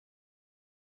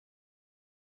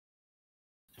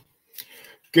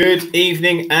Good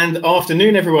evening and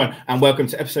afternoon, everyone, and welcome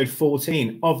to episode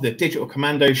 14 of the Digital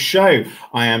Commando show.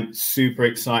 I am super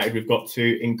excited. We've got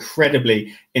two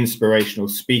incredibly inspirational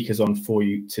speakers on for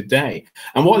you today.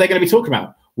 And what are they going to be talking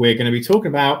about? We're going to be talking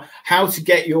about how to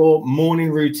get your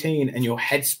morning routine and your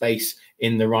headspace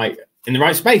in the right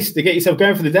space to get yourself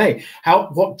going for the day.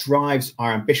 What drives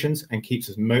our ambitions and keeps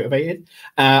us motivated,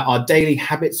 our daily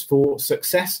habits for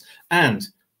success, and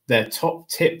their top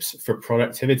tips for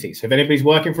productivity. So if anybody's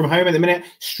working from home at the minute,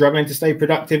 struggling to stay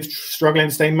productive, struggling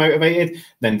to stay motivated,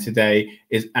 then today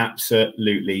is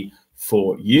absolutely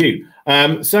for you.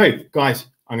 So guys,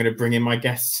 I'm going to bring in my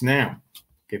guests now.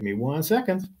 Give me 1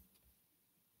 second.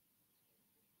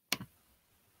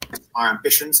 Our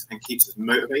ambitions and keeps us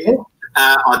motivated.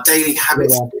 Our daily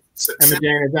habits. Emma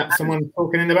Jane, is that someone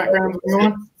talking in the background?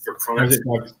 For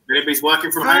productivity. If anybody's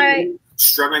working from home,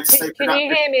 struggling to stay productive. Can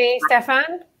you hear me,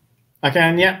 Stefan? I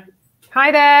can, yeah.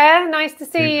 Hi there, nice to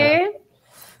see you.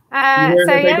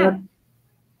 Pardon?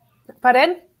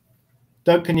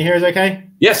 Doug, can you hear us okay?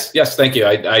 Yes, thank you.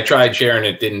 I tried sharing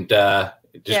it, didn't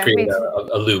create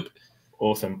a loop.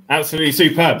 Awesome. Absolutely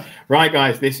superb. Right,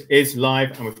 guys, this is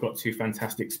live and we've got two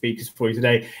fantastic speakers for you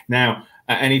today. Now,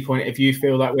 at any point, if you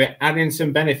feel like we're adding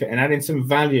some benefit and adding some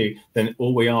value, then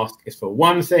all we ask is for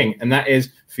one thing, and that is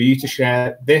for you to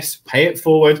share this, pay it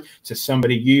forward to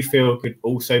somebody you feel could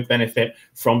also benefit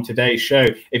from today's show.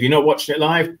 If you're not watching it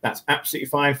live, that's absolutely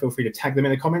fine. Feel free to tag them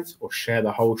in the comments or share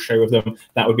the whole show with them.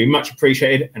 That would be much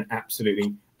appreciated and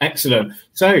absolutely excellent.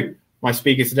 So, my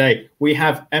speakers today, we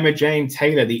have Emma Jane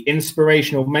Taylor, the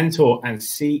inspirational mentor and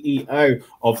CEO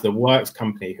of the Works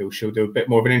Company, who she'll do a bit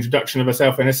more of an introduction of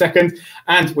herself in a second.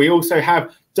 And we also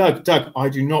have Doug. Doug, I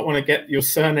do not want to get your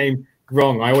surname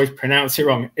wrong. I always pronounce it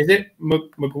wrong. Is it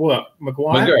McGuire?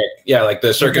 Yeah, like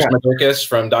the Circus Magurkus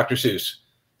from Dr. Seuss.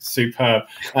 Superb.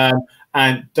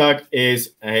 And Doug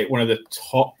is one of the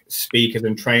top speakers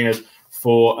and trainers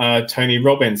for Tony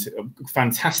Robbins.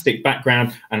 Fantastic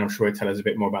background, and I'm sure he'll tell us a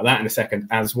bit more about that in a second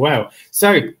as well.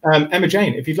 So, Emma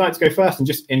Jane, if you'd like to go first and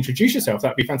just introduce yourself,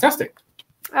 that'd be fantastic.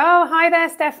 Oh, hi there,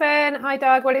 Stefan. Hi,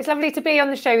 Doug. Well, it's lovely to be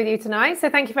on the show with you tonight, so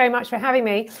thank you very much for having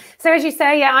me. So as you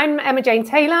say, I'm Emma Jane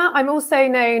Taylor. I'm also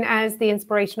known as the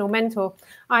Inspirational Mentor.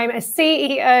 I'm a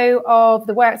CEO of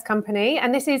the Works Company,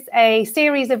 and this is a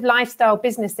series of lifestyle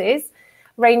businesses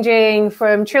ranging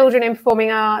from children in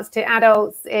performing arts to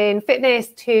adults in fitness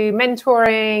to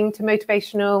mentoring to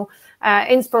motivational,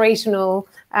 inspirational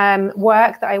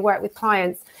work that I work with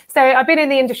clients. So I've been in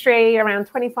the industry around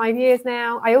 25 years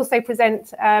now. I also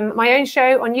present my own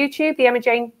show on YouTube, The Emma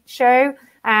Jane Show,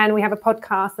 and we have a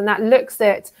podcast, and that looks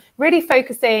at really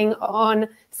focusing on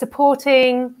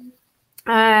supporting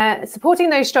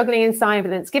those struggling in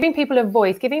silence, giving people a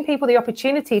voice, giving people the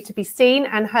opportunity to be seen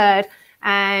and heard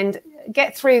and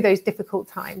get through those difficult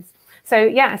times.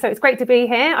 So it's great to be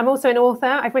here. I'm also an author.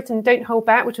 I've written Don't Hold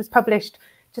Back, which was published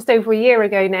just over a year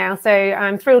ago now. So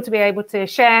I'm thrilled to be able to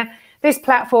share this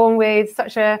platform with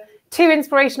two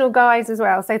inspirational guys as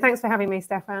well. So thanks for having me,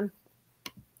 Stefan.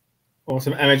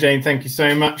 Awesome. Emma Jane, thank you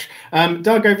so much.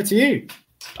 Doug, over to you.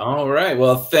 All right.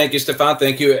 Well, thank you, Stefan.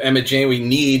 Thank you, Emma Jane. We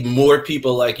need more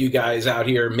people like you guys out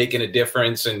here making a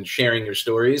difference and sharing your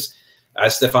stories.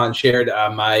 As Stefan shared,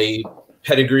 my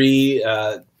pedigree,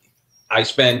 I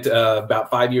spent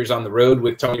about 5 years on the road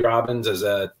with Tony Robbins as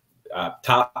a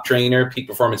top trainer, peak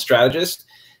performance strategist,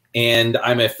 and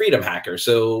I'm a freedom hacker.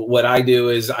 So what I do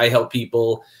is I help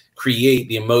people create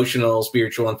the emotional,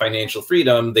 spiritual, and financial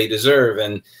freedom they deserve.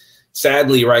 And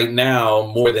sadly, right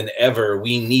now, more than ever,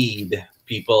 we need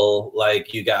people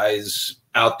like you guys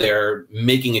out there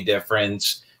making a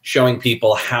difference, showing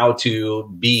people how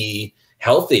to be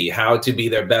healthy, how to be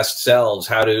their best selves,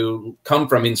 how to come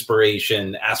from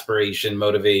inspiration, aspiration,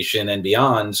 motivation, and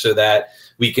beyond, so that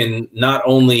we can not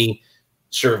only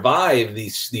survive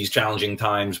these challenging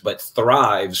times, but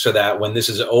thrive, so that when this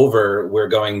is over, we're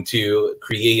going to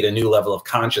create a new level of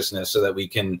consciousness so that we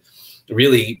can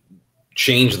really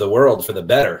change the world for the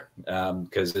better,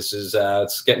 because this is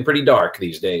it's getting pretty dark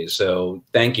these days. So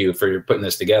thank you for putting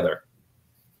this together.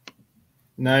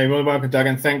 No, you're more welcome, Doug,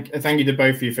 and thank you to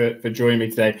both of you for joining me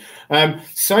today.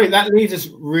 So that leads us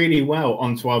really well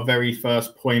onto our very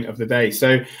first point of the day.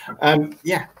 So,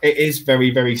 it is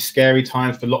very, very scary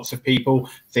times for lots of people.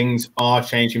 Things are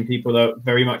changing. People are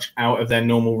very much out of their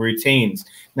normal routines.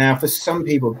 Now, for some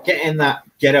people, getting that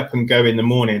get up and go in the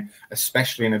morning,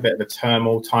 especially in a bit of a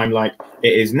turmoil time like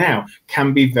it is now,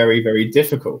 can be very, very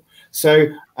difficult. So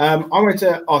I wanted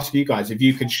to ask you guys if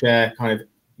you could share kind of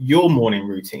your morning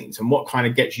routines and what kind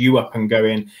of gets you up and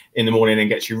going in the morning and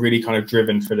gets you really kind of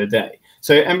driven for the day.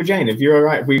 So Emma Jane, if you're all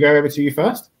right, if we go over to you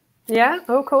first. Yeah,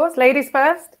 of course. Ladies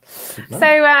first. So,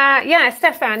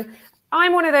 Stefan,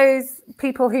 I'm one of those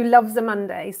people who loves a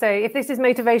Monday. So if this is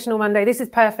Motivational Monday, this is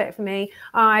perfect for me.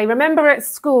 I remember at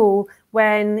school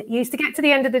when you used to get to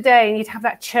the end of the day and you'd have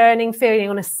that churning feeling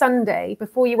on a Sunday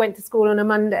before you went to school on a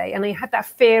Monday. And you had that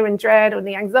fear and dread or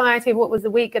the anxiety of what was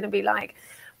the week going to be like.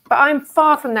 But I'm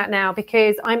far from that now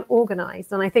because I'm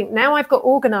organized. And I think now I've got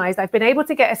organized, I've been able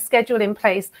to get a schedule in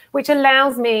place, which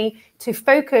allows me to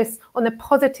focus on the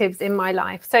positives in my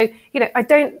life. So,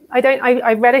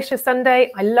 I relish a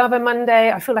Sunday. I love a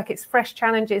Monday. I feel like it's fresh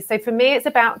challenges. So for me, it's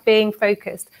about being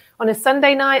focused. On a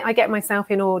Sunday night, I get myself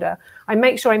in order. I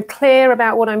make sure I'm clear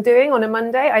about what I'm doing on a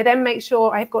Monday. I then make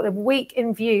sure I've got a week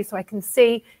in view so I can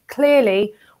see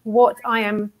clearly what I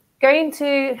am going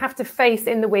to have to face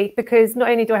in the week, because not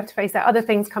only do I have to face that, other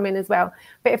things come in as well.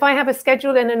 But if I have a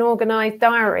schedule and an organized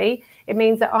diary, it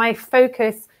means that I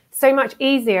focus so much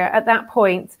easier at that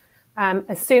point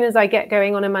as soon as I get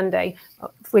going on a Monday.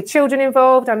 With children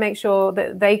involved, I make sure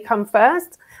that they come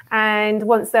first. And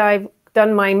once I've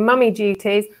done my mummy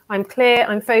duties, I'm clear,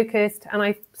 I'm focused, and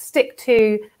I stick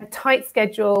to a tight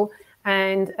schedule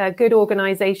and a good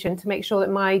organization to make sure that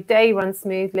my day runs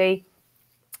smoothly,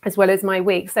 as well as my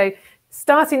week. So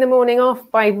starting the morning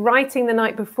off by writing the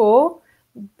night before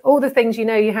all the things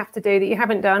you have to do that you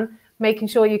haven't done, making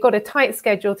sure you've got a tight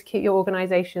schedule to keep your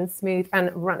organization smooth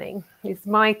and running is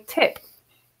my tip.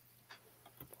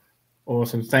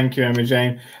 Awesome. Thank you, Emma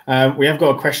Jane. We have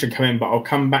got a question coming, but I'll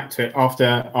come back to it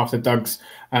after Doug's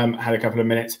had a couple of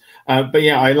minutes. But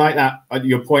yeah, I like that,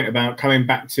 your point about coming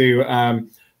back to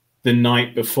the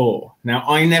night before. Now,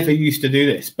 I never used to do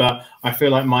this, but I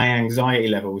feel like my anxiety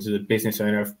levels as a business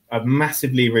owner have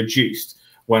massively reduced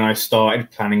when I started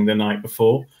planning the night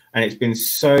before. And it's been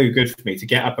so good for me to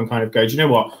get up and kind of go, do you know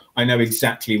what? I know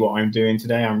exactly what I'm doing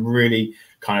today. I'm really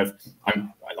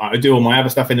I do all my other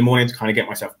stuff in the morning to kind of get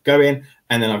myself going.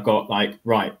 And then I've got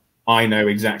I know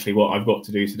exactly what I've got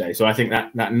to do today. So I think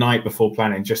that night before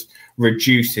planning just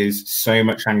reduces so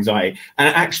much anxiety, and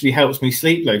it actually helps me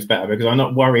sleep loads better because I'm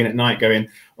not worrying at night going,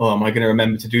 oh, am I going to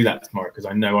remember to do that tomorrow? Because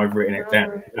I know I've written it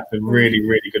down. That's a really,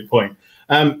 really good point.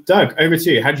 Doug, over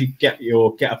to you. How do you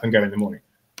get up and go in the morning?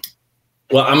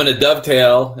 Well, I'm going to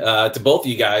dovetail to both of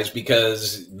you guys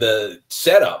because the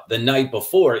setup the night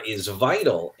before is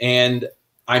vital. And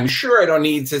I'm sure I don't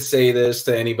need to say this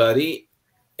to anybody,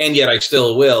 and yet I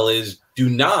still will, is do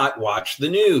not watch the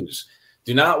news.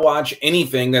 Do not watch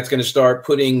anything that's going to start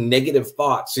putting negative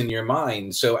thoughts in your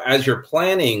mind. So as you're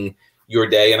planning your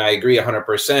day, and I agree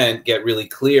 100%, get really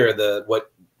clear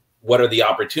what are the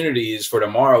opportunities for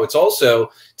tomorrow. It's also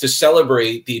to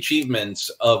celebrate the achievements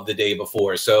of the day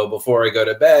before. So before I go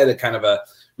to bed, a kind of a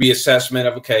reassessment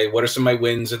of, okay, what are some of my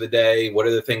wins of the day? What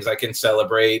are the things I can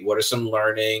celebrate? What are some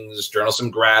learnings? Journal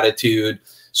some gratitude,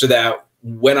 so that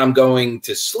when I'm going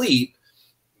to sleep,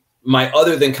 my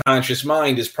other than conscious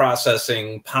mind is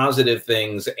processing positive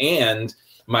things and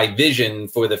my vision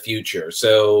for the future.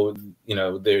 So,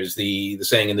 there's the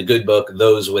saying in the good book,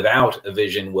 those without a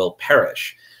vision will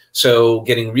perish. So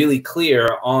getting really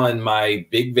clear on my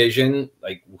big vision,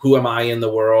 like who am I in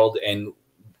the world, and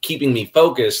keeping me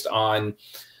focused on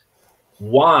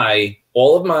why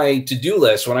all of my to-do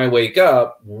lists when I wake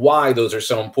up, why those are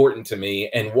so important to me,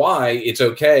 and why it's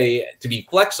okay to be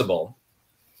flexible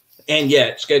and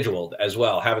yet scheduled as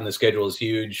well. Having the schedule is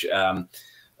huge.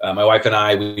 My wife and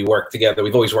I, we work together.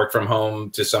 We've always worked from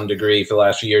home to some degree for the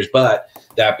last few years. But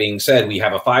that being said, we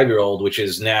have a 5-year-old, which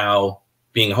is now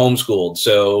being homeschooled.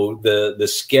 So the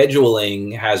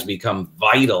scheduling has become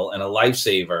vital and a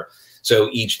lifesaver. So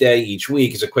each day, each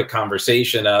week is a quick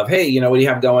conversation of, hey, what do you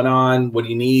have going on? What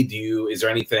do you need? Is there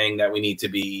anything that we need to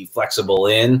be flexible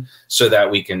in so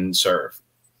that we can serve?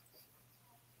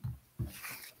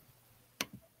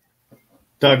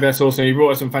 Doug, that's awesome. You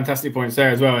brought us some fantastic points there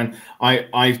as well. And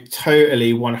I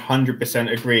totally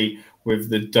 100% agree with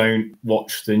the don't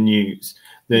watch the news.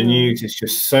 The news is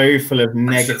just so full of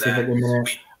negative at the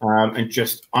minute. And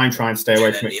I'm trying to stay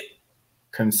away from it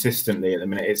consistently at the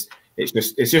minute. It's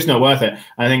just not worth it.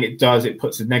 I think it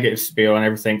puts a negative spin on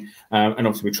everything. And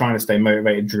obviously we're trying to stay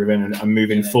motivated, driven and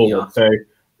moving forward. Yeah. So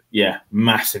yeah,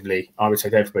 massively, I would say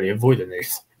to everybody, avoid the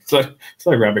news. It's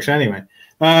like rubbish anyway.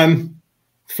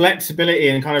 Flexibility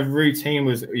and kind of routine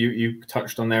was you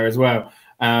touched on there as well.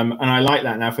 And I like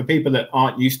that. Now, for people that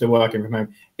aren't used to working from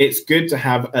home, it's good to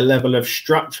have a level of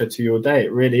structure to your day.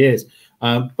 It really is.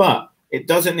 But it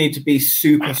doesn't need to be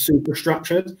super, super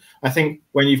structured. I think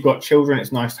when you've got children,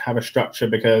 it's nice to have a structure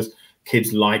because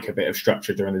kids like a bit of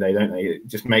structure during the day, don't they? It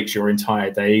just makes your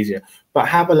entire day easier. But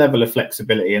have a level of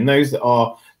flexibility. And those that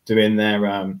are doing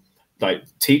their like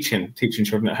teaching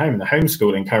children at home, the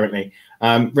homeschooling currently,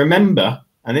 remember,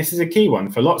 and this is a key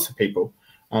one for lots of people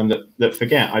that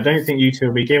forget. I don't think you two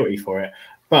will be guilty for it,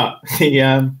 but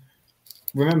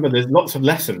remember, there's lots of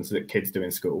lessons that kids do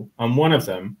in school, and one of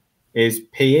them is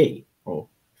PE, or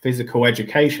physical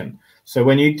education. So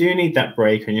when you do need that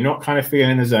break and you're not kind of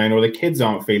feeling the zone, or the kids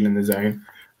aren't feeling the zone,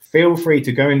 feel free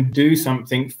to go and do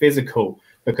something physical,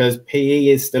 because PE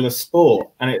is still a sport,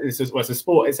 and it's a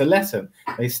sport, it's a lesson.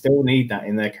 They still need that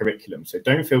in their curriculum. So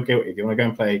don't feel guilty if you want to go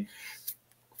and play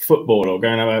football, or go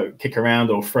and have a kick around,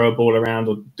 or throw a ball around,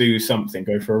 or do something,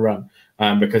 go for a run,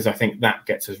 because I think that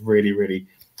gets us really, really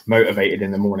motivated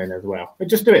in the morning as well. But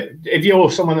just do it. If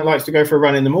you're someone that likes to go for a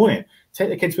run in the morning, take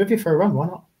the kids with you for a run. Why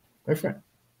not? Go for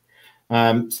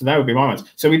it. So that would be my ones.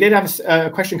 So we did have a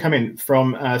question come in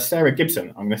from Sarah Gibson.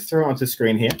 I'm going to throw it onto the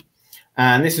screen here.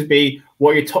 And this would be,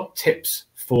 what are your top tips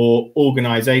for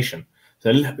organization? So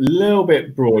a little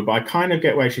bit broad, but I kind of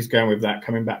get where she's going with that,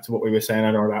 coming back to what we were saying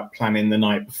earlier about planning the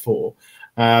night before.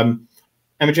 Emma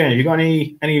Jane, have you got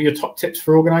any of your top tips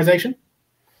for organization?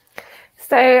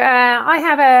 So I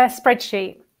have a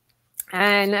spreadsheet,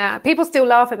 and people still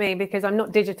laugh at me because I'm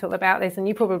not digital about this, and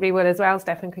you probably will as well,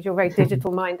 Stefan, because you're very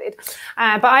digital minded.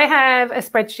 But I have a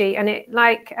spreadsheet, and it,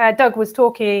 like Doug was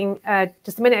talking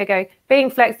just a minute ago,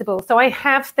 being flexible. So I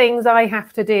have things I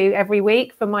have to do every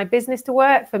week for my business to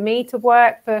work, for me to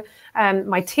work, for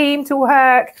my team to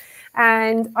work,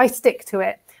 and I stick to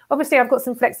it. Obviously, I've got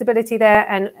some flexibility there,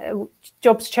 and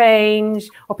jobs change,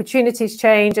 opportunities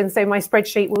change, and so my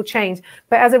spreadsheet will change.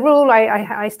 But as a rule,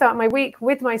 I start my week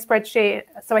with my spreadsheet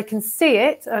so I can see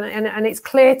it, and it's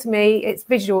clear to me, it's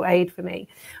visual aid for me.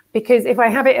 Because if I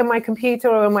have it on my computer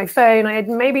or on my phone, I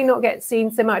maybe not get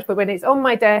seen so much, but when it's on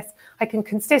my desk, I can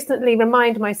consistently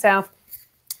remind myself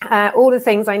all the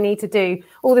things I need to do,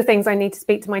 all the things I need to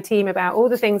speak to my team about, all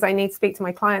the things I need to speak to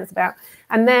my clients about.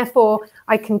 And therefore,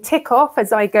 I can tick off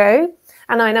as I go.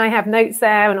 And I have notes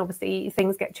there, and obviously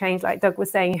things get changed. Like Doug was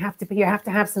saying, you have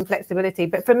to have some flexibility.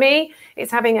 But for me,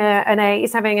 it's having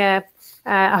a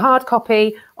hard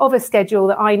copy of a schedule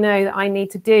that I know that I need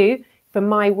to do for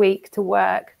my week to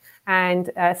work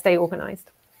and stay organized.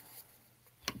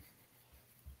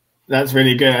 That's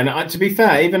really good. And to be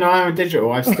fair, even though I'm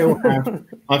digital,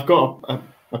 I've got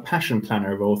a passion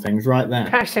planner of all things right there.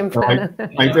 Passion planner. So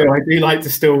I do like to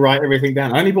still write everything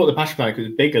down. I only bought the passion planner because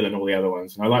it's bigger than all the other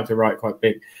ones, and I like to write quite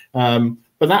big.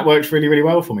 But that works really, really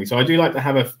well for me. So I do like to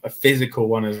have a physical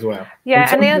one as well.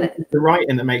 Yeah, and the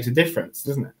writing that makes a difference,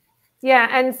 doesn't it? Yeah,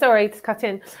 and sorry to cut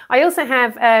in. I also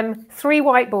have 3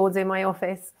 whiteboards in my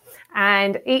office,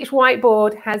 and each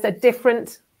whiteboard has a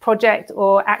different project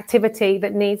or activity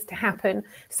that needs to happen.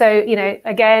 So, you know,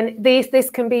 again,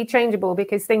 this can be changeable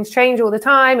because things change all the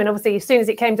time. And obviously, as soon as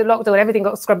it came to lockdown, everything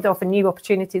got scrubbed off and new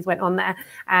opportunities went on there.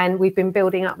 And we've been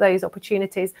building up those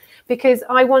opportunities because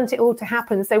I want it all to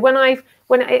happen. So when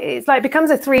it's like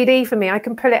becomes a 3D for me, I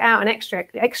can pull it out and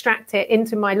extract it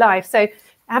into my life. So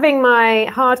having my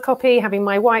hard copy, having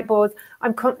my whiteboards,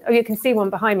 you can see one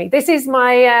behind me. This is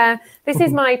my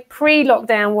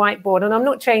pre-lockdown whiteboard, and I'm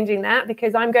not changing that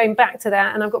because I'm going back to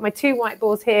that. And I've got my 2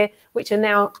 whiteboards here, which are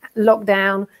now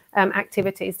lockdown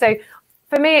activities. So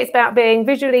for me, it's about being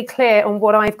visually clear on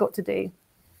what I've got to do.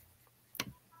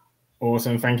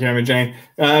 Awesome, thank you, Emma Jane.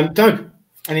 Doug,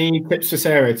 any tips for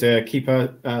Sarah to keep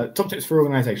her top tips for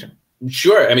organization?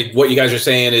 Sure. I mean, what you guys are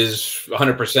saying is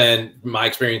 100% my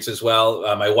experience as well.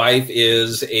 My wife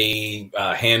is a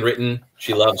handwritten.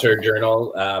 She loves her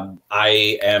journal.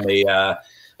 I am a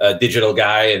digital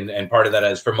guy, and part of that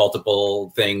is for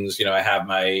multiple things. You know, I have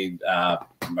my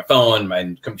phone,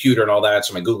 my computer, and all that.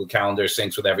 So my Google Calendar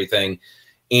syncs with everything.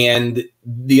 And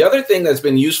the other thing that's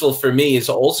been useful for me is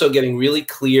also getting really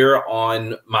clear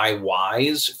on my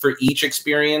whys for each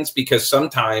experience, because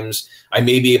sometimes I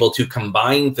may be able to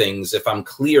combine things if I'm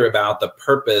clear about the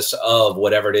purpose of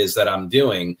whatever it is that I'm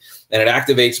doing. And it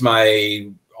activates my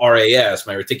RAS,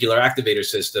 my reticular activator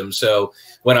system. So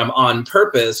when I'm on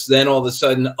purpose, then all of a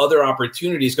sudden other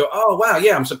opportunities go, oh, wow,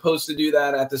 yeah, I'm supposed to do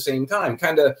that at the same time.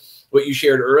 Kind of what you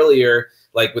shared earlier,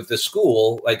 like with the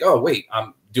school, like, oh, wait,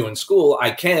 I'm doing school.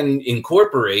 I can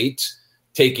incorporate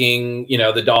taking, you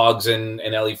know, the dogs and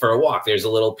Ellie for a walk. There's a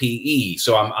little PE.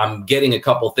 So I'm getting a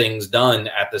couple things done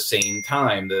at the same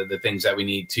time. The things that we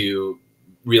need to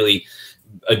really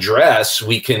address,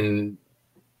 we can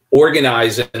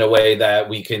organize in a way that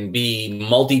we can be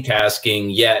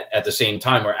multitasking, yet at the same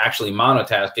time, we're actually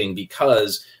monotasking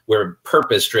because we're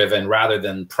purpose driven rather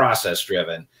than process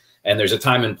driven. And there's a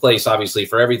time and place, obviously,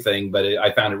 for everything, but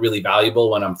I found it really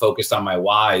valuable when I'm focused on my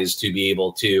whys to be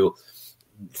able to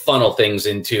funnel things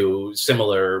into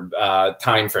similar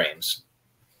time frames.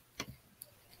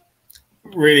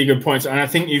 really good points. And I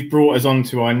think you've brought us on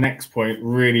to our next point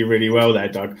really, really well there,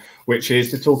 Doug, which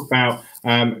is to talk about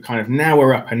kind of now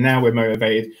we're up and now we're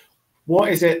motivated. What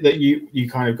is it that you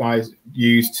kind of guys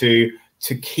use to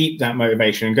keep that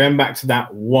motivation? And going back to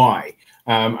that why,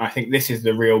 I think this is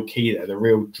the real key there, the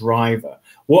real driver.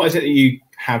 What is it that you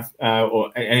have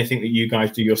or anything that you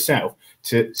guys do yourself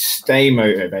to stay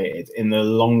motivated in the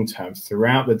long term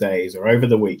throughout the days or over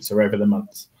the weeks or over the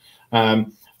months?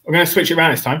 I'm going to switch it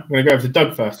around this time. I'm going to go over to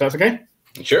Doug first. That's okay?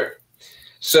 Sure.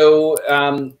 So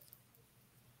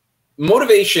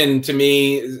motivation to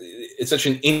me is such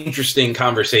an interesting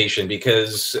conversation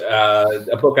because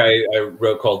a book I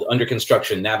wrote called Under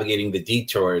Construction, Navigating the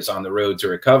Detours on the Road to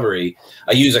Recovery,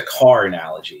 I use a car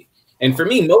analogy. And for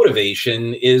me,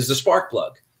 motivation is the spark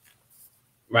plug,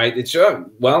 right? It's,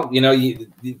 well, you know,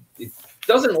 it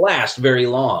doesn't last very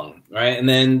long, right? And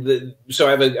then, so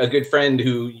I have a good friend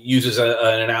who uses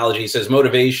an analogy. He says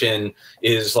motivation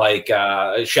is like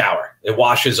a shower. It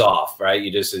washes off,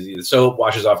 right? The soap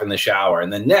washes off in the shower.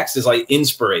 And then next is like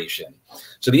inspiration.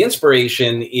 So the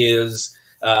inspiration is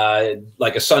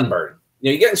like a sunburn.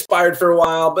 You know, you get inspired for a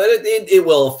while, but it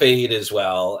will fade as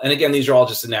well. And again, these are all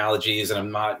just analogies, and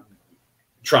I'm not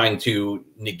trying to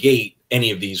negate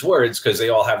any of these words because they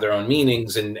all have their own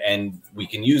meanings and we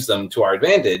can use them to our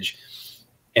advantage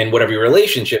and whatever your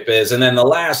relationship is. And then the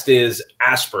last is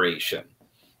aspiration,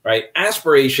 right?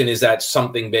 Aspiration is that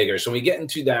something bigger. So when we get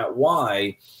into that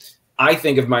why, I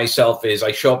think of myself as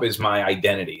I show up as my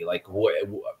identity. Like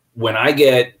when I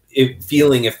get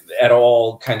feeling if at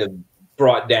all kind of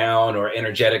brought down or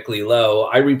energetically low,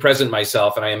 I represent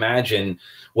myself and I imagine,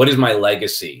 what is my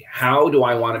legacy? How do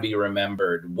I want to be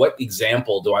remembered? What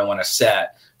example do I want to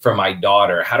set for my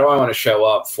daughter? How do I want to show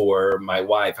up for my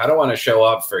wife? How do I want to show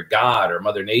up for God or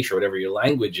Mother Nature, whatever your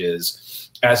language is,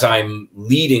 as I'm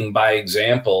leading by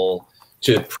example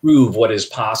to prove what is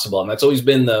possible? And that's always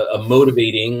been a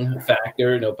motivating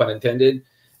factor, no pun intended,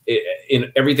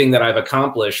 in everything that I've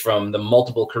accomplished from the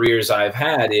multiple careers I've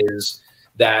had, is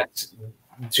that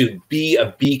to be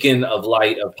a beacon of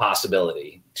light of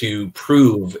possibility, to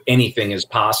prove anything is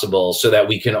possible so that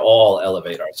we can all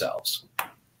elevate ourselves.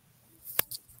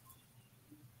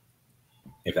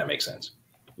 If that makes sense.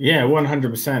 Yeah,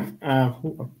 100%.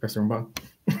 I'm pressing the wrong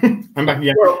button. I'm back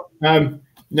again.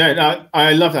 No,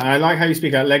 I love that. I like how you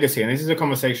speak about legacy. And this is a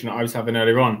conversation that I was having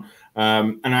earlier on.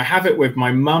 And I have it with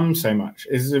my mum so much.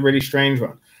 This is a really strange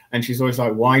one. And she's always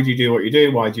like, why do you do what you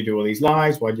do? Why do you do all these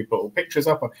lives? Why do you put all pictures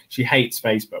up? She hates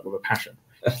Facebook with a passion.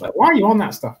 She's like, why are you on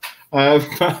that stuff?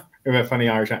 With a funny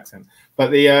Irish accent.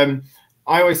 But I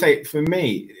always say, for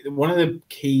me, one of the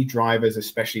key drivers,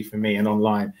 especially for me and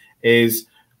online, is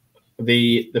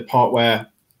the part where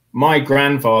my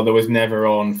grandfather was never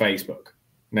on Facebook.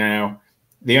 Now,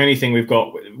 the only thing we've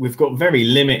got very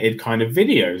limited kind of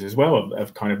videos as well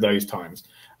of kind of those times.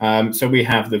 So we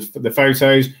have the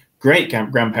photos. Great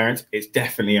grandparents, it's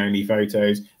definitely only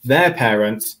photos. Their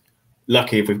parents,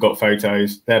 lucky if we've got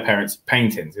photos. Their parents,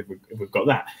 paintings if we've got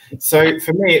that. So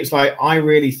for me, it's like, I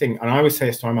really think, and I always say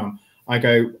this to my mum, I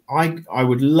go, I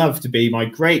would love to be my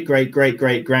great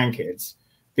grandkids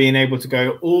being able to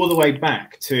go all the way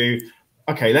back to,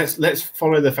 okay, let's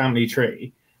follow the family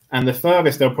tree, and the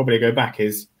furthest they'll probably go back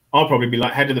is I'll probably be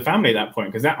like head of the family at that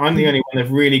point, because I'm the only one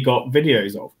they've really got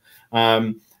videos of.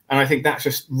 And I think that's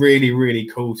just really, really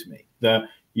cool to me, that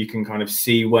you can kind of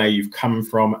see where you've come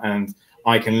from, and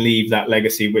I can leave that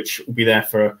legacy, which will be there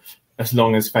for as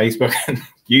long as Facebook and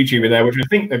YouTube are there, which I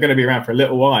think they're going to be around for a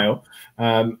little while.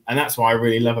 And that's what I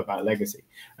really love about legacy,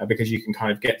 because you can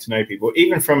kind of get to know people,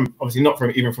 even from, obviously not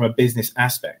from, even from a business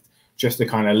aspect, just to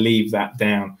kind of leave that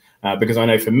down, because I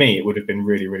know for me, it would have been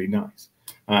really, really nice.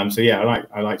 So yeah,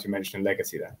 I like to mention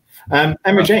legacy there.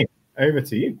 Emma Jane, over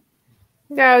to you.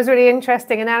 Yeah, it was a really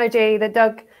interesting analogy that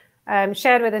Doug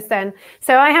shared with us then.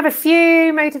 So I have a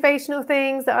few motivational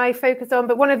things that I focus on,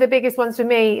 but one of the biggest ones for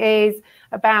me is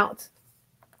about,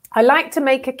 I like to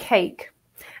make a cake.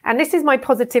 And this is my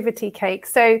positivity cake.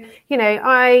 So, you know,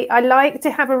 I like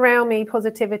to have around me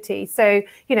positivity. So,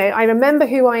 you know, I remember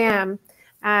who I am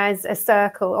as a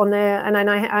circle on there, and then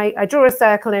I draw a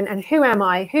circle and who am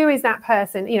I? Who is that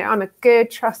person? You know, I'm a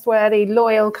good, trustworthy,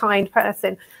 loyal, kind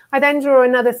person. I then draw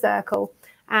another circle.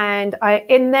 And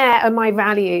in there are my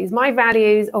values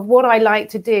of what I like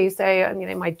to do. So, you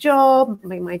know, my job,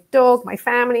 my dog, my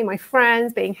family, my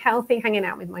friends, being healthy, hanging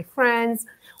out with my friends,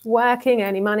 working,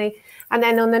 earning money. And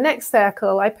then on the next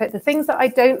circle, I put the things that I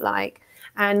don't like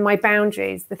and my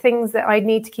boundaries, the things that I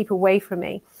need to keep away from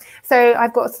me. So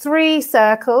I've got 3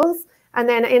 circles, and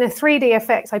then in a 3D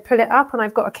effect, I pull it up and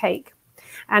I've got a cake.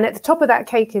 And at the top of that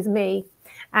cake is me.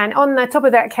 And on the top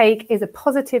of that cake is a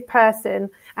positive person.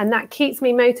 And that keeps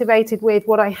me motivated with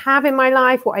what I have in my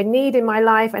life, what I need in my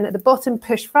life. And at the bottom,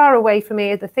 pushed far away from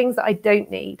me, are the things that I don't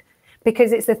need,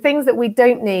 because it's the things that we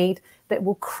don't need that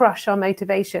will crush our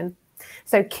motivation.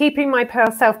 So keeping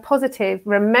myself positive,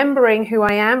 remembering who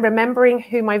I am, remembering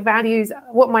who my values,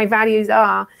 what my values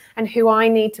are, and who I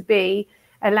need to be,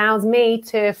 allows me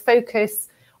to focus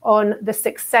on the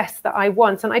success that I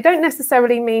want. And I don't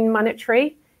necessarily mean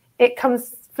monetary. It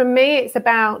comes, for me, it's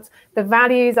about the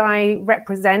values I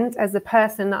represent as the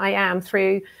person that I am,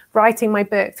 through writing my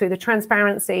book, through the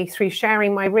transparency, through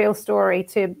sharing my real story,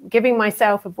 to giving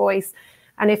myself a voice.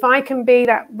 And if I can be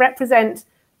that, represent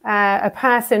a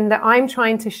person that I'm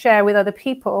trying to share with other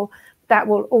people, that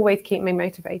will always keep me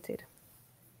motivated.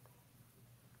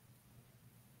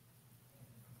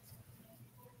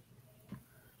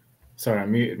 Sorry, I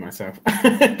muted myself.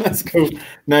 That's cool.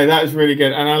 No, that was really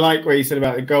good. And I like what you said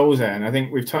about the goals there. And I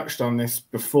think we've touched on this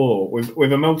before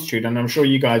with a multitude, and I'm sure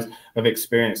you guys have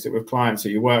experienced it with clients that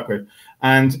you work with.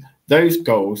 And those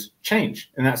goals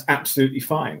change, and that's absolutely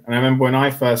fine. And I remember when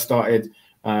I first started,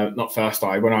 when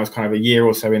I was kind of a year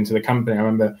or so into the company, I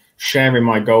remember sharing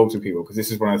my goals with people, because this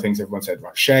is one of the things everyone said,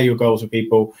 right, share your goals with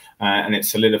people, and it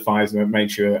solidifies them, it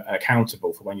makes you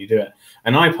accountable for when you do it.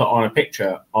 And I put on a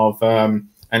picture of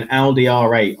an Audi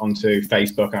R8 onto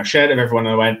Facebook, and I shared it with everyone,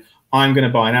 and I went, I'm going to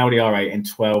buy an Audi R8 in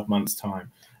 12 months time.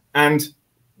 And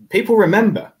people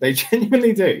remember, they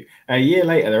genuinely do. A year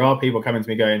later, there are people coming to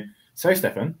me going, so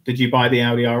Stefan, did you buy the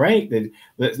Audi R8?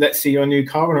 Let's see your new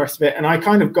car and the rest of it. And I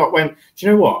kind of went, do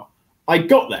you know what? I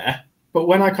got there, but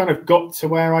when I kind of got to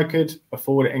where I could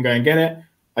afford it and go and get it,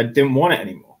 I didn't want it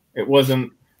anymore. It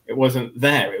wasn't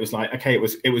there. It was like, okay,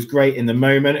 it was great in the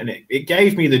moment, and it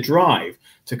gave me the drive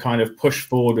to kind of push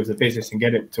forward with the business and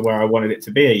get it to where I wanted it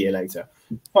to be a year later.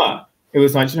 But it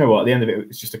was like, you know what, at the end of it,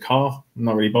 it's just a car. I'm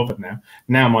not really bothered now.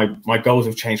 Now my goals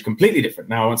have changed completely different.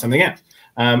 Now I want something else.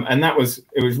 And it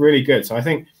was really good. So I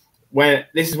think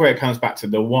this is where it comes back to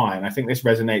the why. And I think this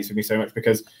resonates with me so much,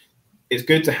 because it's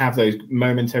good to have those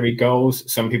momentary goals.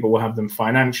 Some people will have them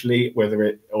financially, or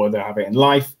they'll have it in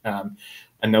life, and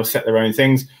they'll set their own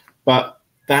things. But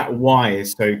that why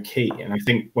is so key. And I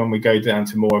think when we go down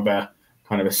to more of a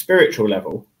kind of a spiritual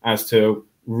level as to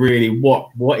really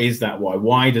what is that why?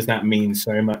 Why does that mean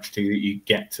so much to you that you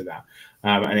get to that?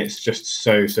 And it's just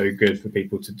so good for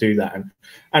people to do that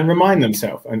and remind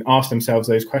themselves and ask themselves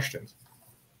those questions.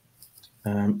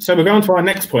 So we'll go on to our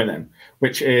next point then,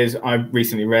 which is, I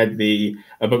recently read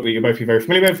a book that you'll both be very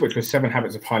familiar with, which was 7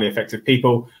 Habits of Highly Effective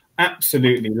People.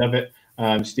 Absolutely love it.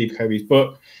 Steve Covey's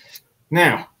book.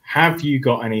 Now, have you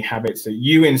got any habits that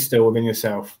you instill within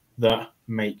yourself that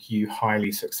make you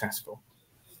highly successful?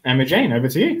 Emma Jane, over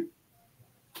to you.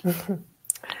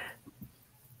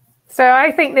 So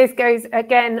I think this goes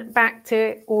again back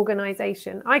to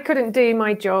organization. I couldn't do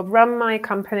my job, run my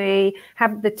company,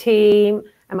 have the team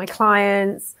and my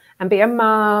clients, and be a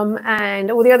mum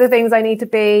and all the other things I need to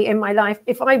be in my life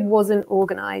if I wasn't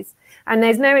organized. And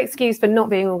there's no excuse for not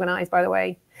being organized, by the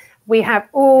way. We have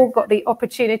all got the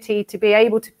opportunity to be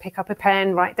able to pick up a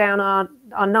pen, write down our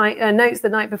notes the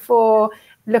night before,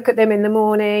 look at them in the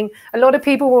morning. A lot of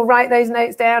people will write those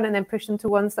notes down and then push them to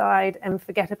one side and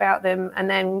forget about them. And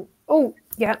then, oh,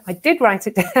 yeah, I did write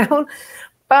it down,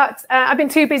 but I've been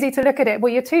too busy to look at it.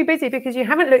 Well, you're too busy because you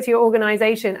haven't looked at your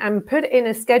organization and put in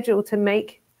a schedule to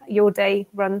make your day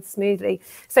run smoothly.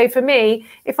 So for me,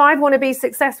 if I want to be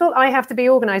successful, I have to be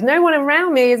organized. No one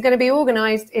around me is going to be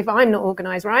organized if I'm not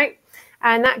organized, right?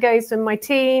 And that goes from my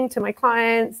team to my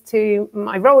clients to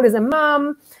my role as a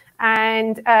mum.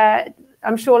 And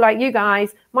I'm sure, like you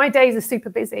guys, my days are super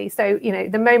busy. So,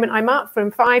 the moment I'm up from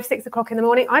 5, 6 o'clock in the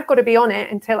morning, I've got to be on it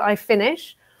until I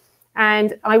finish.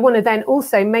 And I want to then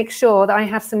also make sure that I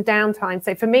have some downtime.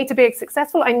 So for me to be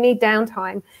successful, I need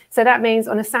downtime. So that means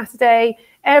on a Saturday,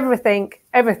 everything,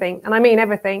 and I mean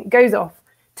everything, goes off.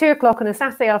 2 o'clock on a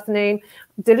Saturday afternoon,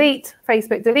 delete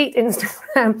Facebook, delete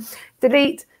Instagram,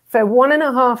 delete for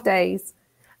 1.5 days.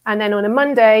 And then on a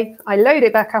Monday, I load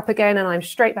it back up again and I'm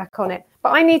straight back on it.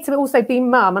 But I need to also be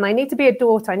mum, and I need to be a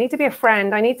daughter. I need to be a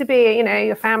friend. I need to be,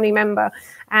 a family member.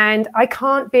 And I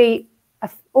can't be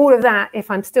all of that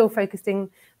if I'm still focusing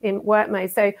in work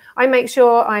mode. So I make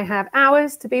sure I have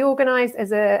hours to be organized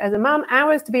as a mum,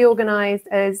 hours to be organized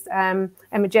as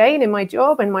Emma Jane in my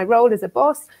job and my role as a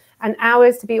boss, and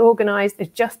hours to be organized as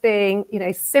just being,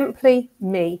 simply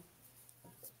me.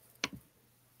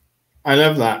 I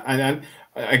love that. And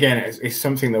again, it's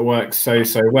something that works so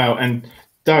well. And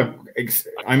Doug,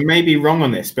 I may be wrong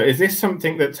on this, but is this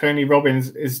something that Tony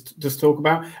Robbins does talk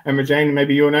about? Emma Jane,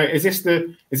 maybe you'll know. Is this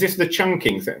the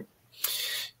chunking thing?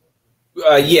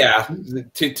 Yeah,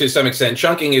 to some extent.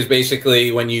 Chunking is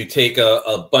basically when you take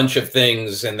a bunch of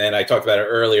things, and then I talked about it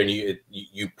earlier, and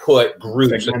you put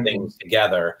groups of things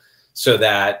together so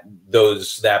that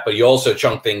but you also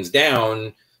chunk things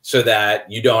down so that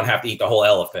you don't have to eat the whole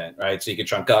elephant, right? So you can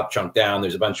chunk up, chunk down.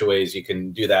 There's a bunch of ways you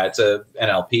can do that. It's a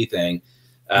NLP thing.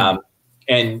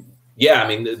 And yeah, I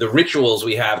mean, the rituals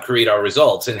we have create our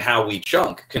results, and how we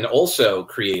chunk can also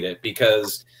create it,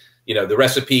 because the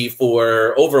recipe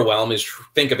for overwhelm is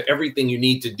think of everything you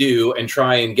need to do and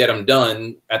try and get them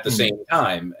done at the same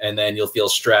time. And then you'll feel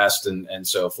stressed and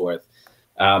so forth.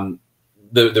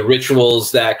 The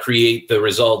rituals that create the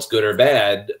results, good or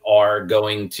bad, are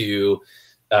going to,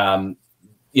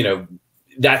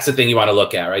 that's the thing you want to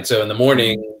look at, right? So in the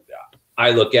morning, I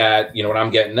look at, when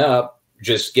I'm getting up,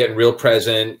 just getting real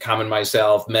present, calming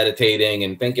myself, meditating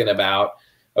and thinking about,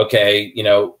 okay,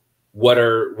 what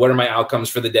are my outcomes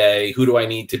for the day? Who do I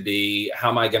need to be? How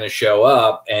am I going to show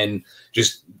up? And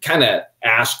just kind of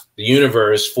ask the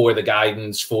universe for the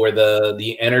guidance, for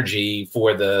the energy,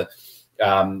 for the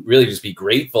really just be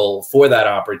grateful for that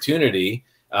opportunity.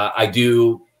 I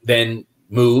do then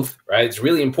move, right? It's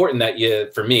really important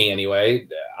that for me anyway,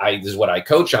 this is what I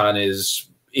coach on is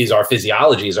our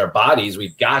physiology, is our bodies.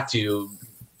 We've got to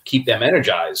keep them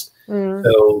energized.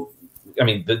 So I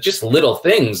mean, just little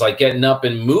things like getting up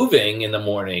and moving in the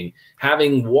morning,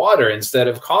 having water instead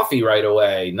of coffee right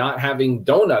away, not having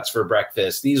donuts for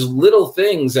breakfast. These little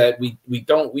things that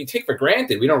we take for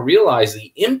granted. We don't realize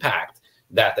the impact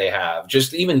that they have.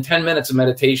 Just even 10 minutes of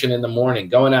meditation in the morning,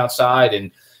 going outside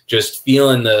and just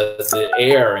feeling the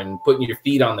air and putting your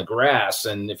feet on the grass.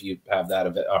 And if you have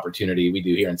that opportunity, we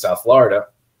do here in South Florida.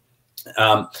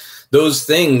 Those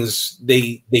things,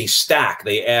 they stack,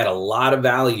 they add a lot of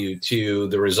value to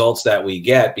the results that we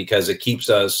get, because it keeps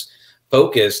us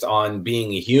focused on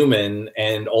being a human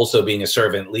and also being a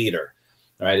servant leader,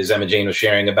 right? As Emma Jane was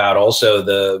sharing about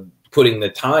also putting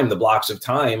the blocks of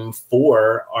time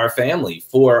for our family,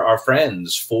 for our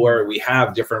friends, we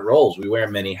have different roles. We wear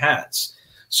many hats.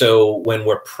 So when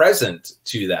we're present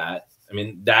to that, I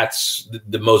mean, that's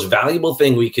the most valuable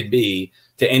thing we could be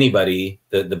to anybody.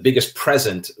 The biggest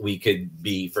present we could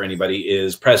be for anybody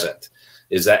is present,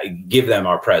 is that give them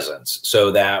our presence,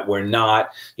 so that we're not,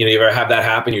 you ever have that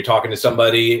happen? You're talking to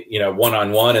somebody,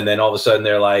 one-on-one, and then all of a sudden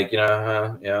they're like,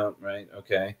 yeah, right.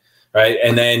 Okay. Right.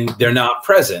 And then they're not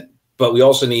present. But we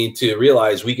also need to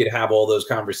realize we could have all those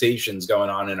conversations going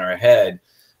on in our head,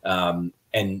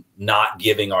 and not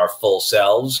giving our full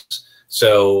selves.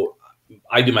 So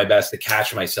I do my best to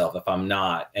catch myself if I'm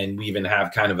not. And we even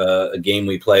have kind of a game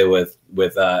we play with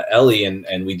Ellie,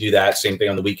 and we do that same thing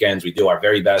on the weekends. We do our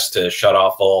very best to shut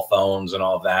off all phones and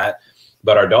all of that.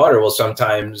 But our daughter will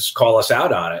sometimes call us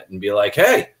out on it and be like,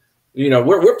 hey,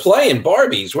 we're playing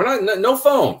Barbies. We're not, no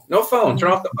phone,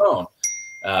 turn off the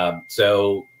phone.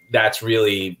 So that's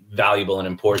really valuable and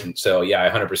important. So yeah, I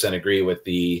 100% agree with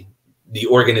the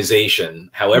organization,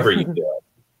 however you do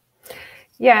it.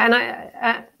 Yeah. And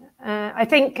I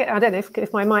think, I don't know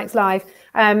if my mic's live,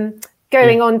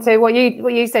 going on to what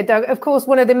you said, Doug, of course,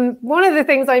 one of the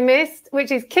things I missed, which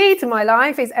is key to my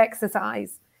life, is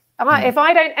exercise. If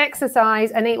I don't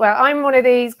exercise and eat well, I'm one of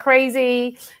these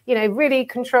crazy, really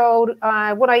controlled,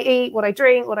 what I eat, what I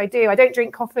drink, what I do. I don't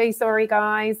drink coffee. Sorry,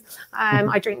 guys.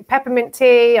 I drink peppermint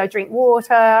tea. I drink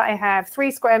water. I have 3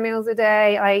 square meals a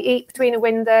day. I eat between a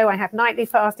window. I have nightly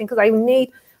fasting, because I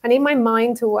need my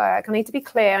mind to work. I need to be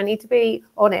clear. I need to be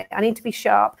on it. I need to be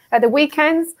sharp. At the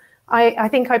weekends, I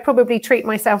think I probably treat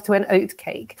myself to an oat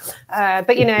cake. But,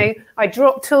 I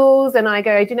drop tools and I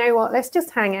go, do you know what? Let's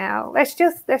just hang out. Let's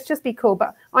just be cool.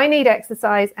 But I need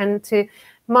exercise, and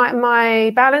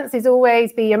my balance is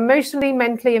always be emotionally,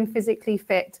 mentally, and physically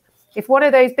fit. If one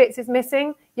of those bits is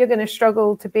missing, you're going to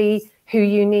struggle to be who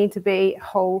you need to be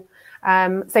whole.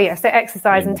 So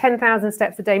exercise and 10,000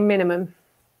 steps a day minimum.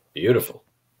 Beautiful.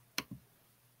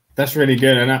 That's really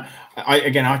good. And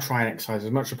I try and exercise as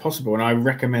much as possible, and I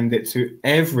recommend it to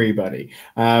everybody.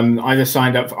 I just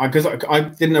signed up because I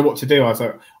didn't know what to do. I was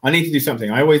like, I need to do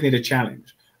something. I always need a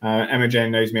challenge. Emma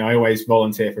Jane knows me. I always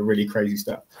volunteer for really crazy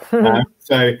stuff.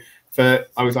 So I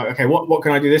was like, okay, what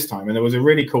can I do this time? And there was a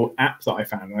really cool app that I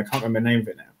found, and I can't remember the name of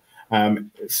it now.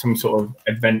 It's some sort of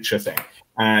adventure thing,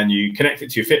 and you connect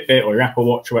it to your Fitbit or your Apple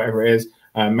Watch or whatever it is,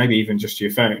 maybe even just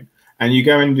your phone. And you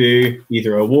go and do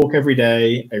either a walk every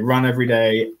day, a run every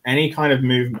day, any kind of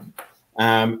movement.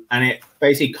 And it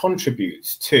basically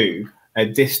contributes to a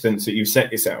distance that you've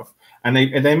set yourself. And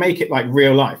they make it like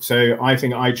real life. So I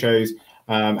think I chose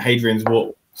Hadrian's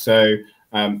Wall. So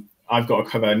I've got to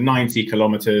cover 90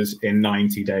 kilometers in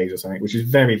 90 days or something, which is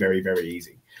very, very, very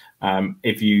easy.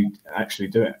 if you actually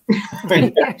do it.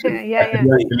 yeah.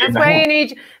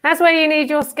 That's where you need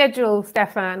your schedule,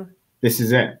 Stefan. This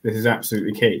is it. This is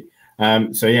absolutely key.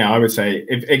 So yeah, I would say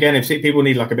if people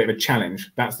need like a bit of a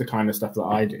challenge, that's the kind of stuff that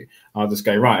I do. I'll just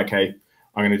go, right, okay,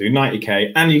 I'm going to do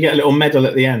 90K, and you get a little medal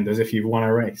at the end as if you've won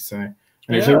a race. So and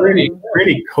it's a really,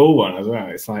 really cool one as well.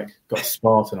 It's like got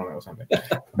Spartan on it or something.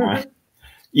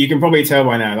 You can probably tell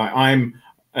by now, like I'm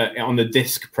on the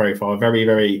disc profile, very,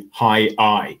 very high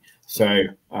I. So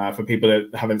for people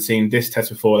that haven't seen disc test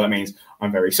before, that means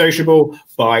I'm very sociable,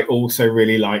 but I also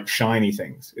really like shiny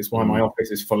things. It's why my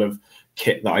office is full of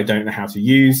kit that I don't know how to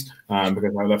use,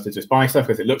 because I love to just buy stuff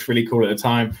because it looks really cool at the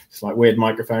time. It's like weird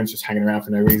microphones just hanging around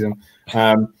for no reason.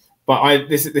 But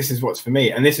this is what's for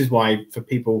me. And this is why for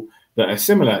people that are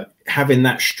similar, having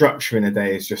that structure in a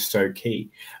day is just so key.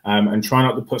 And try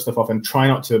not to put stuff off, and try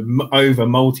not to over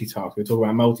multitask. We were talking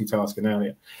about multitasking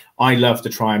earlier. I love to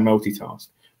try and multitask.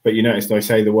 But you notice I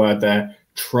say the word there,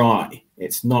 try.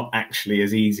 It's not actually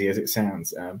as easy as it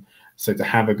sounds. So to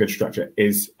have a good structure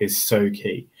is so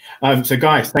key. So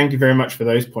guys, thank you very much for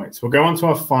those points. We'll go on to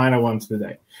our final one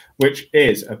today, which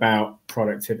is about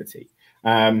productivity.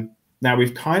 Now,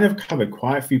 we've kind of covered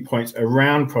quite a few points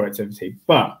around productivity,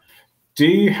 but do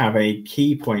you have any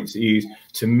key points to use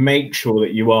to make sure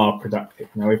that you are productive?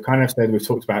 Now, we've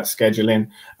talked about scheduling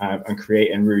and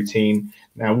creating routine.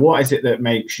 Now, what is it that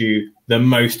makes you the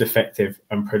most effective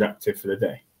and productive for the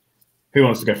day? Who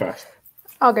wants to go first?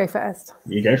 I'll go first.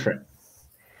 You go for it.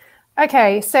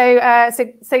 Okay, so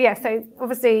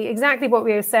obviously exactly what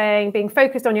we were saying, being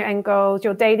focused on your end goals,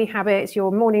 your daily habits,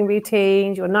 your morning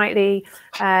routines, your nightly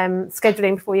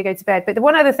scheduling before you go to bed. But the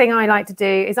one other thing I like to do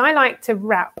is I like to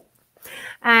wrap.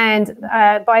 And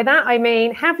by that, I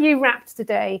mean, have you wrapped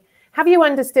today? Have you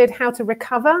understood how to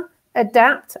recover,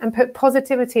 adapt, and put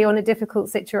positivity on a difficult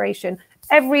situation?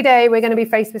 Every day we're going to be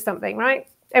faced with something, right?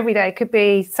 Every day. It could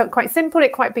be quite simple,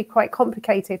 it might be quite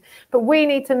complicated, but we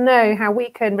need to know how we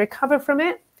can recover from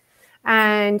it,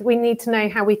 and we need to know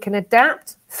how we can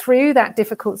adapt through that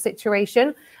difficult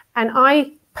situation. And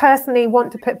I personally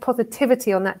want to put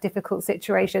positivity on that difficult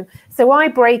situation. So I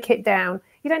break it down.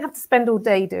 You don't have to spend all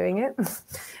day doing it,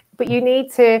 but you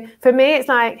need to, for me, it's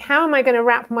like, how am I going to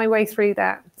wrap my way through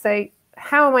that? So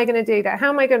how am I going to do that? How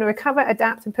am I going to recover,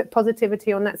 adapt, and put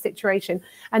positivity on that situation?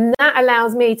 And that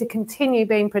allows me to continue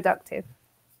being productive.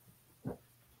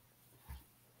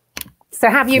 So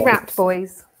have you wrapped,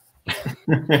 boys?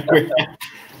 It's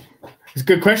a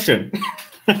good question.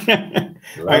 I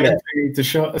need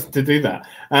to do that.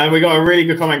 We got a really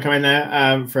good comment coming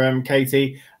there from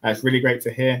Katie. It's really great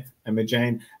to hear, Emma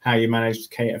Jane, how you manage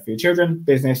to cater for your children,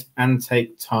 business, and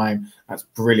take time. That's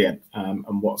brilliant.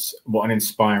 And what an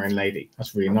inspiring lady.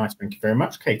 That's really nice. Thank you very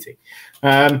much, Katie.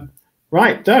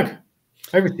 Right, Doug,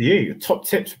 over to you. Your top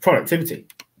tips for productivity.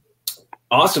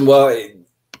 Awesome. Well,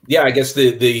 yeah, I guess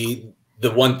the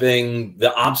one thing,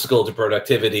 the obstacle to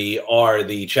productivity are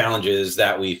the challenges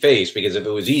that we face, because if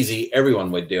it was easy,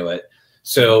 everyone would do it.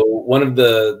 So one of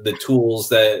the tools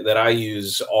that I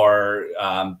use are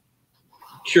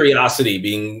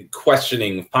curiosity,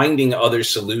 questioning, finding other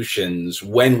solutions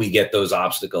when we get those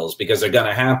obstacles, because they're going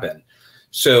to happen.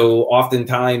 So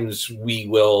oftentimes we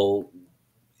will,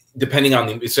 depending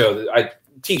on so I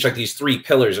teach like these 3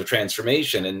 pillars of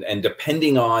transformation, and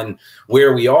depending on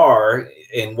where we are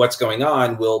and what's going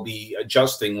on, we'll be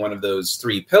adjusting one of those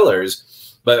 3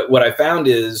 pillars. But what I found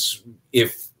is,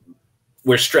 if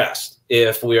we're stressed,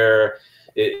 if we're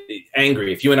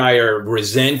angry, if you and I are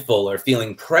resentful or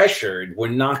feeling pressured, we're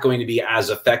not going to be as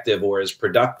effective or as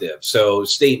productive. So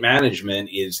state management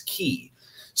is key.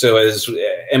 So as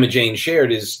Emma Jane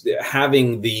shared, is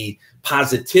having the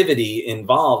positivity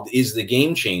involved is the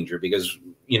game changer, because,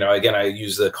 you know, again, I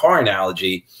use the car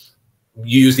analogy.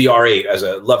 You use the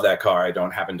R8 love that car. I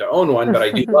don't happen to own one, but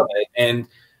I do love it. And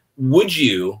would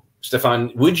you,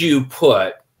 Stefan,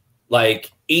 put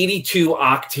like 82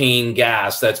 octane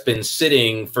gas that's been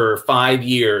sitting for 5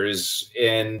 years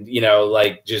and, you know,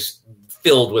 like just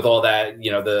filled with all that,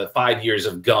 you know, the 5 years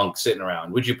of gunk sitting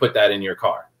around, would you put that in your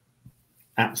car?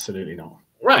 Absolutely not.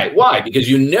 Right. Why? Because,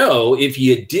 you know, if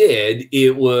you did,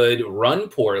 it would run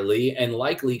poorly and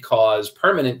likely cause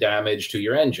permanent damage to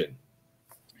your engine.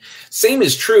 Same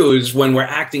is true as when we're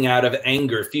acting out of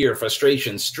anger, fear,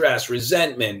 frustration, stress,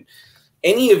 resentment.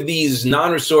 Any of these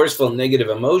non-resourceful negative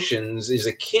emotions is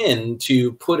akin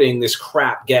to putting this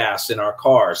crap gas in our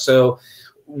car. So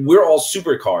we're all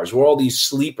supercars. We're all these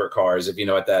sleeper cars, if you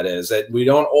know what that is, that we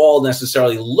don't all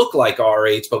necessarily look like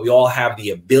R8s, but we all have the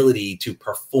ability to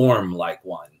perform like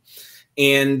one.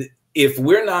 And if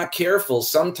we're not careful,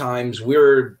 sometimes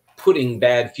we're putting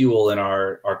bad fuel in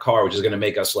our car, which is going to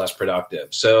make us less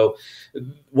productive. So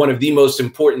one of the most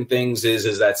important things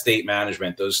is that state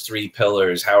management, those 3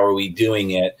 pillars. How are we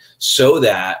doing it so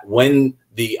that when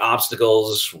the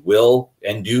obstacles will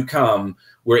and do come,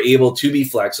 we're able to be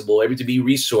flexible, able to be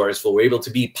resourceful, we're able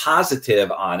to be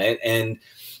positive on it. And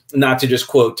not to just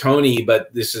quote Tony,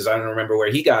 but this is, I don't remember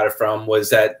where he got it from, was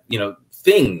that,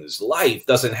 life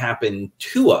doesn't happen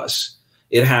to us.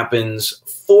 It happens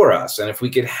for us. And if we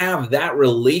could have that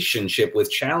relationship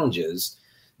with challenges,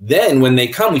 then when they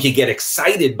come, we could get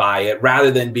excited by it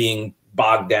rather than being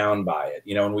bogged down by it.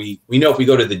 And we know if we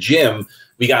go to the gym,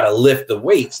 we got to lift the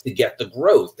weights to get the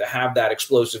growth, to have that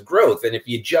explosive growth. And if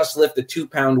you just lift a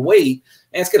 2-pound weight,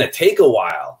 and it's going to take a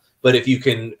while. But if you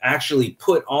can actually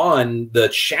put on the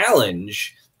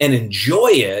challenge and enjoy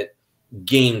it,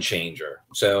 game changer.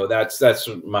 So that's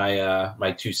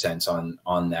my 2 cents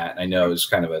on that. I know it's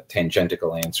kind of a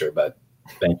tangential answer, but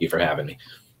thank you for having me.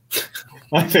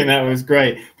 I think that was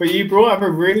great. But you brought up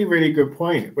a really, really good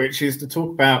point, which is to talk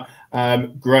about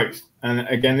growth. And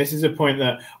again, this is a point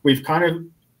that we've I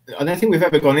don't think we've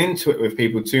ever gone into it with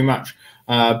people too much,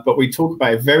 but we talk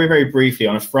about it very, very briefly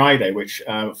on a Friday, which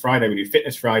Friday we do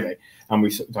Fitness Friday, and we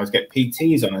sometimes get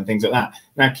PTs on and things like that.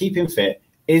 Now, keeping fit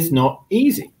is not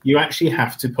easy. You actually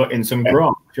have to put in some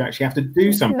graft. You actually have to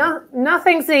do something.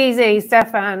 Nothing's easy,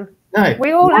 Stefan. No,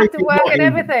 we all have to work at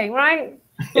everything, right?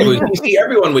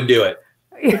 Everyone would do it.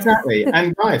 Exactly.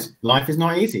 And guys, life is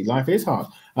not easy. Life is hard.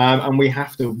 And we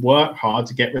have to work hard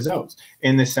to get results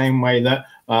in the same way that,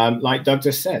 like Doug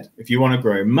just said, if you want to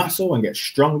grow muscle and get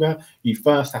stronger, you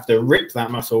first have to rip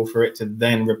that muscle for it to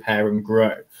then repair and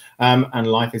grow. And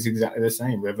life is exactly the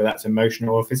same, whether that's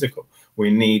emotional or physical.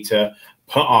 We need to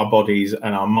put our bodies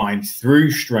and our minds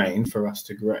through strain for us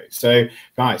to grow. So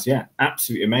guys, yeah,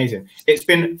 absolutely amazing. It's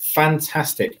been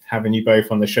fantastic having you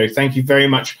both on the show. Thank you very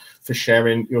much for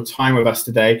sharing your time with us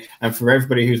today. And for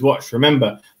everybody who's watched,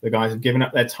 remember, the guys have given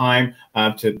up their time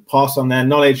to pass on their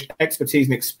knowledge, expertise,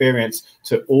 and experience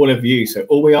to all of you. So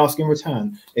all we ask in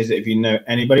return is that if you know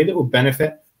anybody that will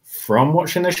benefit from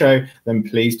watching the show, then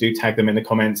please do tag them in the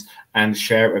comments and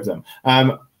share it with them.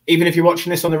 Even if you're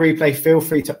watching this on the replay, feel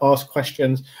free to ask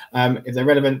questions. If they're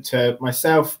relevant to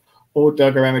myself or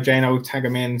Doug or Emma Jane, I will tag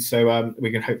them in so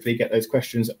we can hopefully get those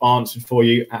questions answered for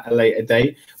you at a later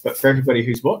date. But for everybody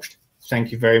who's watched,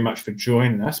 thank you very much for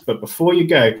joining us. But before you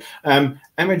go,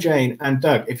 Emma Jane and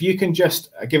Doug, if you can just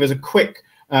give us a quick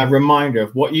reminder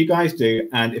of what you guys do,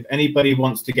 and if anybody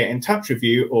wants to get in touch with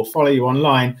you or follow you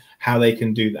online, how they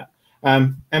can do that.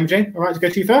 Emma Jane, all right, to go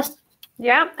to you first.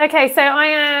 Yeah. Okay. So I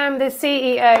am the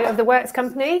CEO of The Works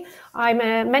Company. I'm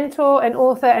a mentor, an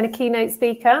author, and a keynote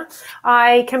speaker.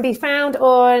 I can be found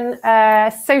on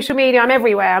social media. I'm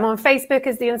everywhere. I'm on Facebook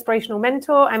as The Inspirational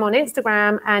Mentor. I'm on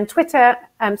Instagram and Twitter.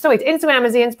 Instagram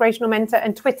as The Inspirational Mentor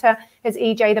and Twitter as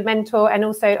EJ The Mentor. And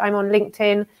also I'm on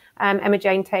LinkedIn, Emma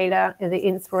Jane Taylor, The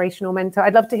Inspirational Mentor.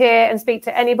 I'd love to hear and speak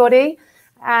to anybody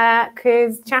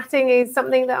because chatting is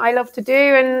something that I love to do,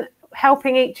 and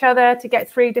helping each other to get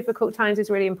through difficult times is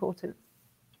really important.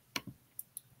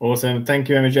 Awesome. Thank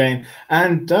you, Emma Jane.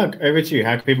 And Doug, over to you.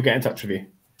 How can people get in touch with you?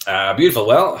 Beautiful.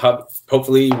 Well,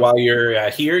 hopefully while you're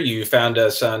here, you found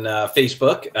us on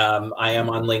Facebook. I am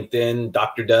on LinkedIn,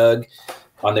 Dr. Doug,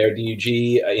 on there,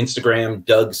 DUG, Instagram,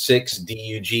 Doug6,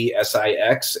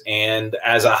 DUGSIX. And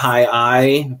as a high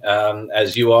I,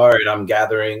 as you are, and I'm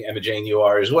gathering, Emma Jane, you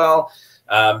are as well.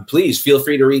 Please feel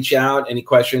free to reach out. Any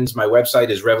questions? My website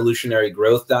is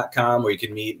revolutionarygrowth.com, where you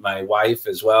can meet my wife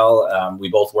as well. We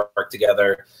both work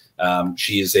together.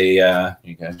 She's she's a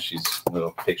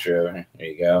little picture. There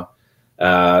you go.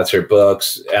 That's her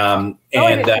books. My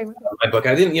book.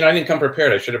 I didn't come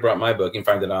prepared. I should have brought my book. You can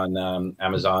find it on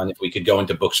Amazon. If we could go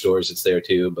into bookstores, it's there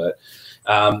too. But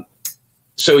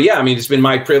so yeah, I mean, it's been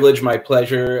my privilege, my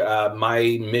pleasure.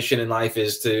 My mission in life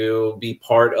is to be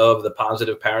part of the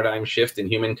positive paradigm shift in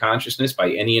human consciousness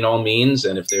by any and all means.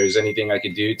 And if there's anything I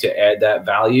could do to add that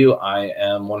value, I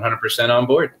am 100% on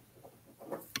board.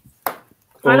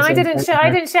 And I didn't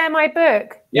share my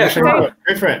book. Yeah, sure.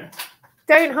 Go for it.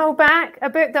 Don't Hold Back, a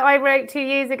book that I wrote 2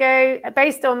 years ago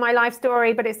based on my life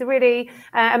story, but it's a really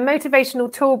a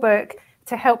motivational tool book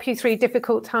to help you through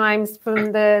difficult times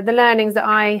from the learnings that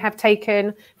I have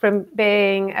taken from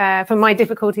being from my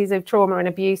difficulties of trauma and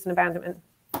abuse and abandonment.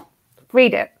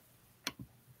 Read it.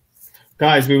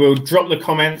 Guys, we will drop the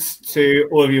comments to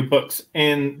all of your books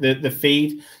in the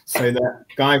feed so that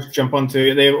guys jump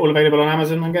onto. They're all available on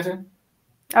Amazon, I'm guessing?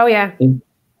 Oh, yeah.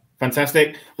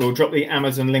 Fantastic. We'll drop the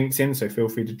Amazon links in, so feel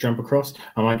free to jump across.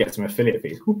 I might get some affiliate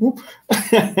fees.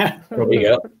 There you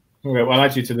go. Okay, well, I'll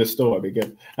add you to the store. It'd be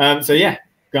good. So, yeah,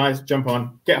 guys, jump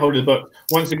on, get hold of the book.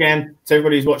 Once again, to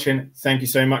everybody who's watching, thank you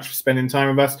so much for spending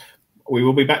time with us. We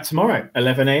will be back tomorrow,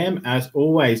 11 a.m. as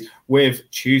always, with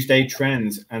Tuesday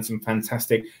trends and some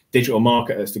fantastic digital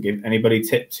marketers to give anybody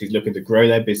tips who's looking to grow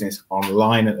their business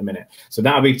online at the minute. So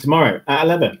that'll be tomorrow at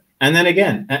 11, and then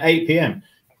again at 8 p.m.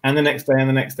 and the next day and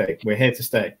the next day. We're here to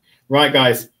stay. Right,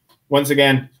 guys. Once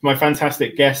again, my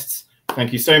fantastic guests,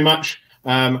 thank you so much.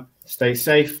 Stay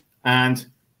safe, and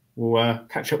we'll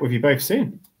catch up with you both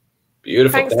soon.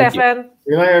 Beautiful. Thanks, Stefan.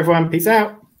 See you later, everyone. Peace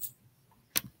out.